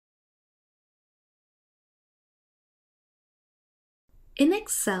In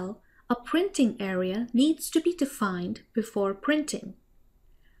Excel, a printing area needs to be defined before printing.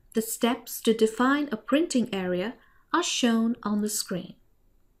 The steps to define a printing area are shown on the screen.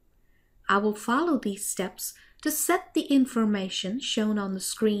 I will follow these steps to set the information shown on the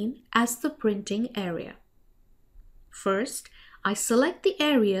screen as the printing area. First, I select the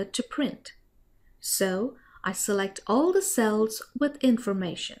area to print. So, I select all the cells with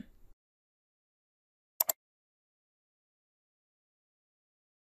information.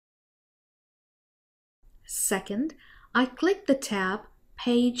 Second, I click the tab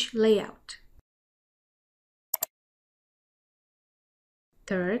Page Layout.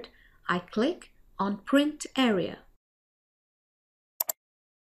 Third, I click on Print Area.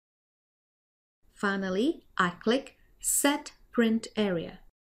 Finally, I click Set Print Area.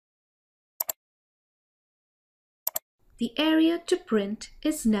 The area to print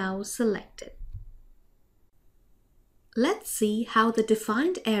is now selected. Let's see how the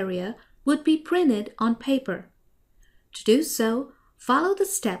defined area would be printed on paper. To do so, follow the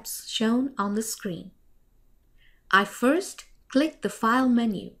steps shown on the screen. I first click the File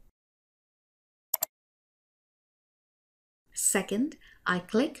menu. Second, I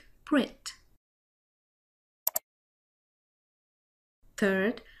click Print.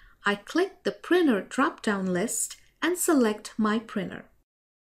 Third, I click the Printer drop-down list and select my printer.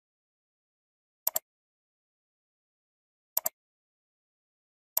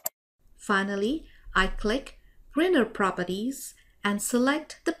 Finally, I click Printer Properties and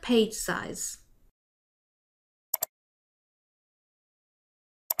select the page size.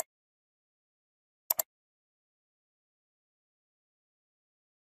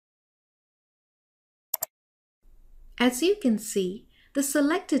 As you can see, the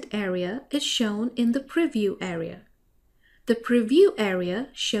selected area is shown in the Preview area. The Preview area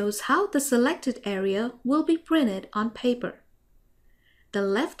shows how the selected area will be printed on paper. The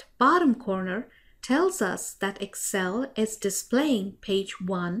left bottom corner tells us that Excel is displaying page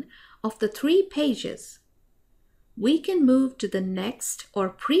 1 of the 3 pages. We can move to the next or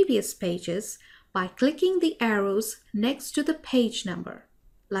previous pages by clicking the arrows next to the page number,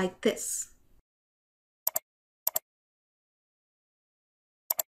 like this.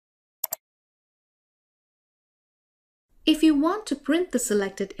 If you want to print the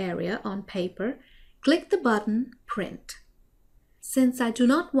selected area on paper, click the button Print. Since I do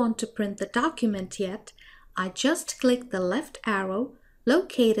not want to print the document yet, I just click the left arrow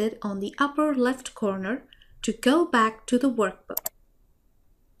located on the upper left corner to go back to the workbook.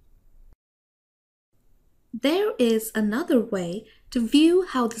 There is another way to view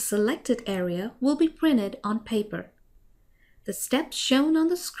how the selected area will be printed on paper. The steps shown on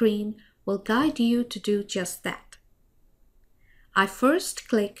the screen will guide you to do just that. I first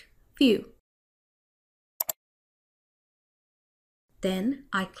click View. Then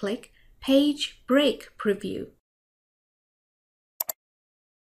I click Page Break Preview.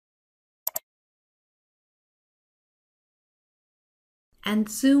 And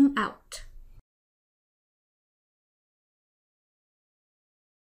zoom out.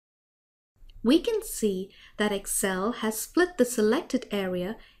 We can see that Excel has split the selected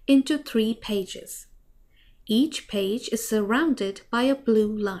area into 3 pages. Each page is surrounded by a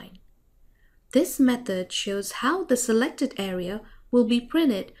blue line. This method shows how the selected area will be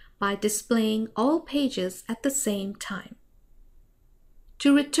printed by displaying all pages at the same time.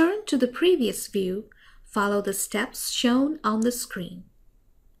 To return to the previous view, follow the steps shown on the screen.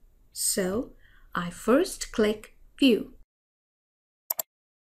 So, I first click View.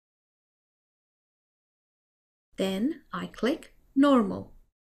 Then I click Normal.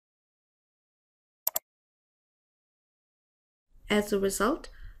 As a result,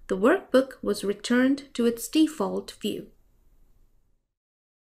 the workbook was returned to its default view.